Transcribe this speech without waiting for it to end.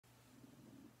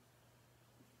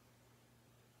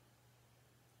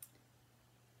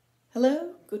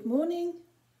Hello, good morning.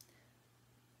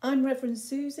 I'm Revd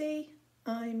Suzie.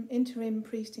 I'm interim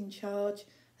priest in charge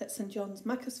at St John's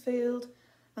Macclesfield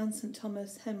and St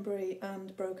Thomas Henbury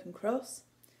and Broken Cross.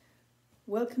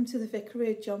 Welcome to the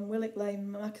Vicarage on Willock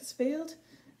Lane, Macclesfield.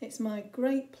 It's my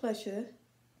great pleasure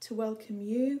to welcome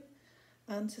you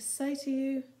and to say to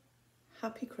you,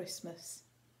 Happy Christmas.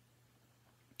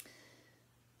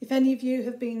 If any of you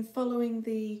have been following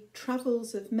the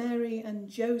travels of Mary and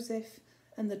Joseph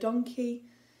and the donkey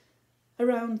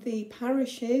around the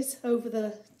parishes over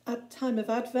the time of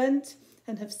Advent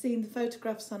and have seen the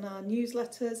photographs on our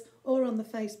newsletters or on the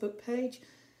Facebook page,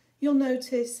 you'll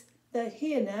notice they're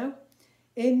here now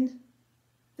in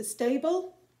the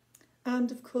stable,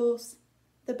 and of course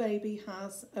the baby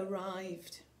has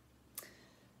arrived.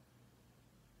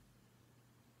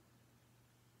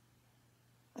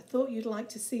 I thought you'd like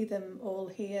to see them all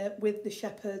here with the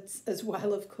shepherds as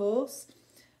well, of course.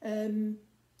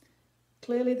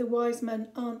 Clearly the wise men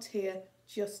aren't here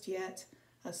just yet,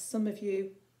 as some of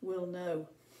you will know.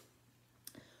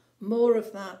 More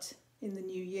of that in the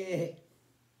new year.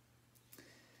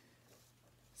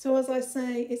 So as I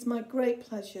say, it's my great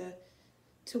pleasure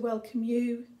to welcome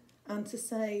you and to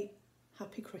say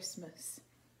Happy Christmas.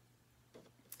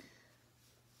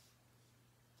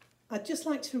 I'd just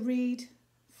like to read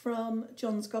from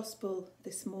John's Gospel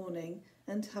this morning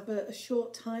and have a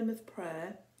short time of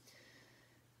prayer.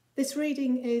 This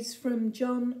reading is from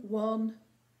John 1,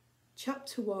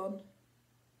 chapter 1,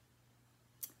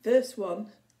 verse 1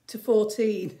 to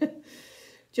 14.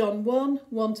 John 1,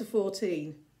 1 to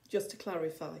 14, just to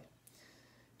clarify.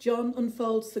 John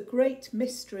unfolds the great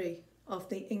mystery of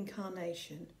the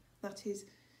incarnation, that is,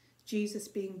 Jesus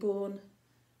being born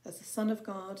as the Son of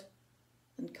God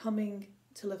and coming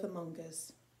to live among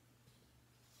us.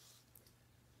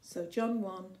 So John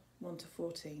 1, 1 to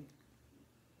 14.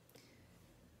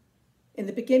 In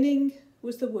the beginning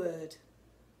was the Word,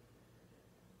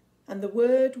 and the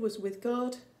Word was with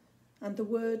God, and the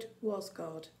Word was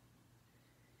God.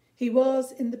 He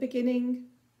was in the beginning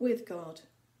with God.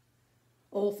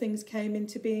 All things came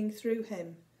into being through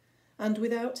him, and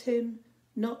without him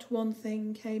not one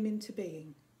thing came into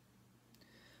being.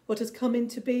 What has come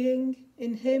into being,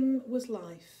 in him was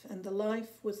life, and the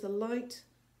life was the light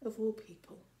of all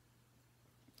people.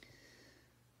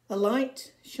 A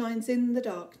light shines in the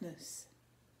darkness,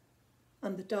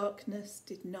 and the darkness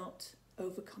did not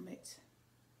overcome it.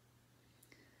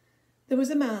 There was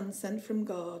a man sent from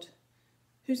God,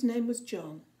 whose name was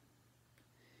John.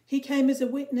 He came as a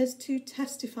witness to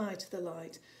testify to the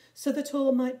light, so that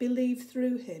all might believe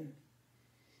through him.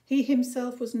 He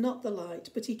himself was not the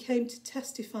light, but he came to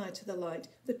testify to the light,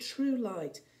 the true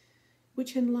light,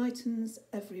 which enlightens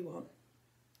everyone.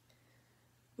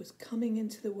 Was coming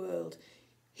into the world.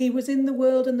 He was in the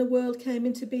world, and the world came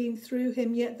into being through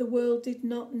him, yet the world did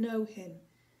not know him.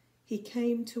 He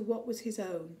came to what was his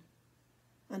own,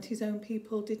 and his own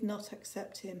people did not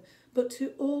accept him. But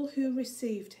to all who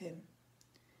received him,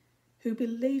 who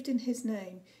believed in his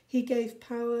name, he gave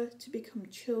power to become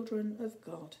children of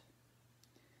God,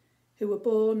 who were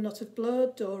born not of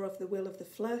blood, or of the will of the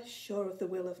flesh, or of the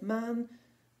will of man,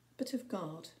 but of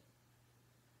God.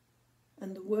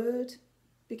 And the Word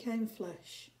became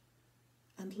flesh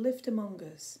and lived among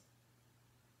us,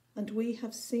 and we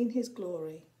have seen his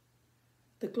glory,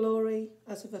 the glory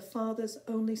as of a Father's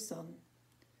only Son,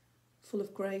 full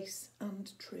of grace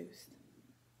and truth.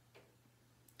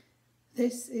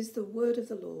 This is the word of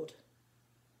the Lord.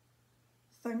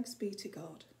 Thanks be to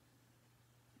God.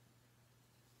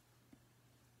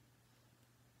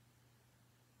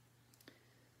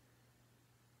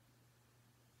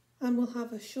 And we'll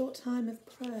have a short time of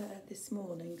prayer this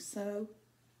morning, so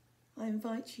I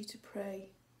invite you to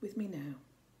pray with me now.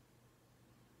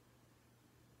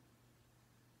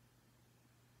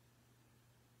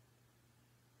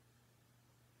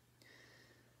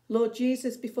 Lord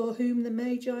Jesus, before whom the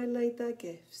Magi laid their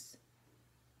gifts,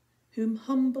 whom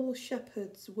humble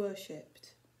shepherds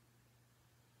worshipped,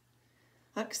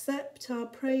 accept our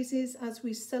praises as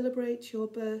we celebrate your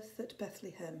birth at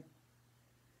Bethlehem.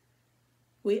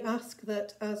 We ask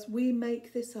that as we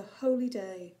make this a holy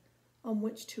day on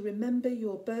which to remember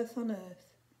your birth on earth,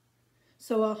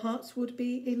 so our hearts would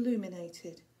be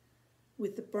illuminated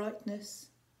with the brightness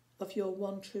of your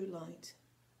one true light.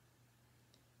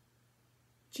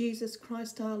 Jesus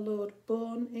Christ our Lord,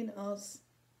 born in us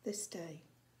this day.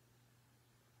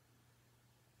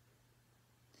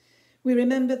 We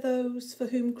remember those for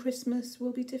whom Christmas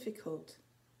will be difficult,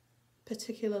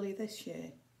 particularly this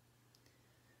year.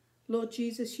 Lord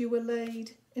Jesus, you were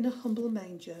laid in a humble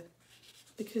manger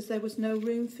because there was no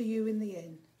room for you in the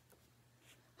inn.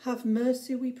 have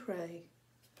mercy, we pray,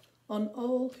 on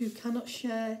all who cannot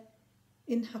share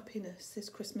in happiness this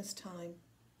Christmas time.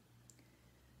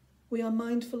 We are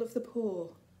mindful of the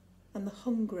poor and the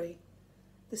hungry,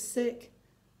 the sick,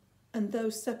 and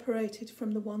those separated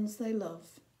from the ones they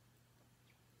love.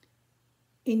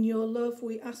 In your love,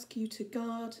 we ask you to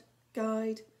guard,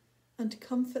 guide, and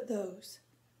comfort those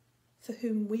for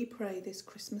whom we pray this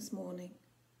Christmas morning.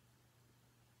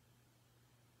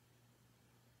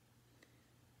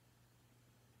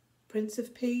 Prince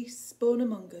of Peace, born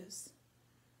among us,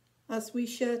 as we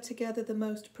share together the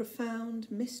most profound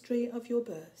mystery of your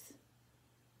birth,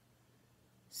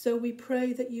 so we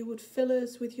pray that you would fill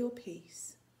us with your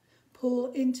peace,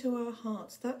 pour into our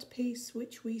hearts that peace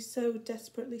which we so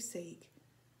desperately seek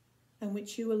and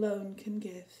which you alone can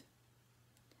give.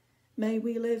 May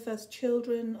we live as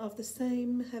children of the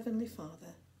same Heavenly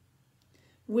Father,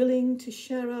 willing to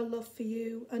share our love for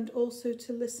you and also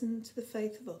to listen to the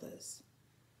faith of others.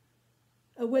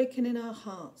 Awaken in our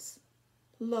hearts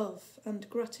love and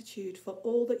gratitude for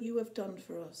all that you have done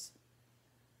for us,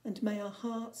 and may our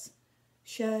hearts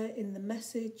share in the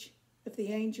message of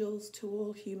the angels to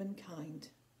all humankind.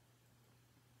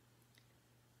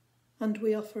 And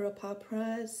we offer up our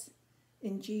prayers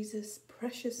in Jesus'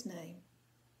 precious name.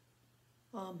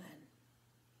 Amen.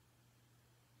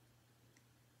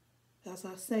 As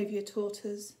our Saviour taught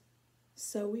us,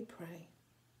 so we pray.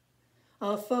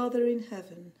 Our Father in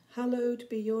heaven, hallowed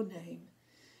be your name.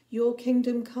 Your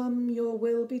kingdom come, your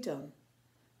will be done,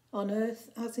 on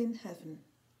earth as in heaven.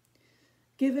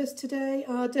 Give us today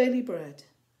our daily bread.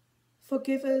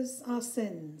 Forgive us our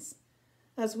sins,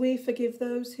 as we forgive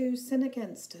those who sin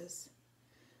against us.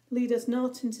 Lead us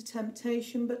not into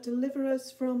temptation, but deliver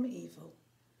us from evil.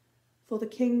 For the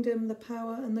kingdom, the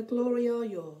power, and the glory are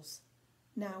yours,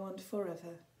 now and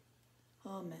forever.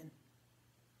 Amen.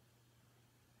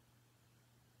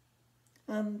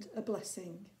 And a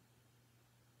blessing.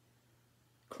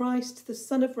 Christ, the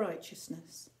Son of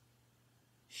Righteousness,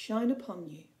 shine upon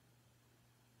you.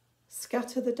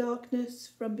 Scatter the darkness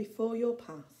from before your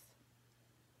path,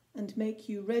 and make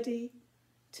you ready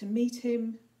to meet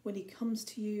him when he comes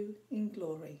to you in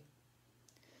glory.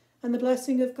 And the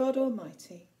blessing of God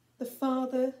Almighty, the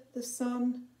Father, the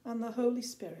Son, and the Holy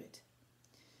Spirit,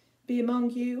 be among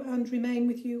you and remain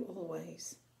with you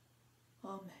always.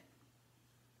 Amen.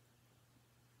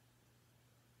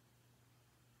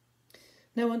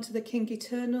 Now unto the King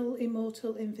eternal,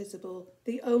 immortal, invisible,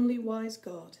 the only wise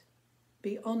God,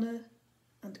 be honour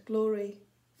and glory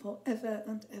for ever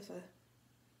and ever.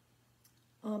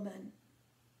 Amen.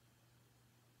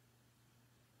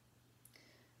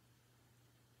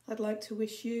 I'd like to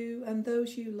wish you and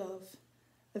those you love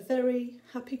a very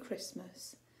happy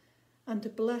Christmas and a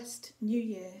blessed New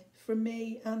Year from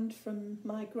me and from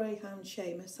my greyhound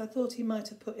Seamus. I thought he might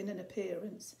have put in an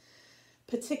appearance,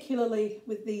 particularly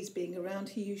with these being around.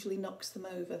 He usually knocks them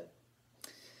over.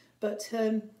 But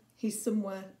he's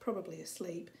somewhere, probably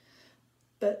asleep.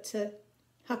 But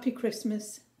happy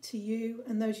Christmas to you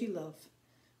and those you love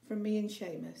from me and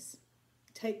Seamus.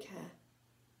 Take care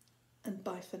and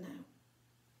bye for now.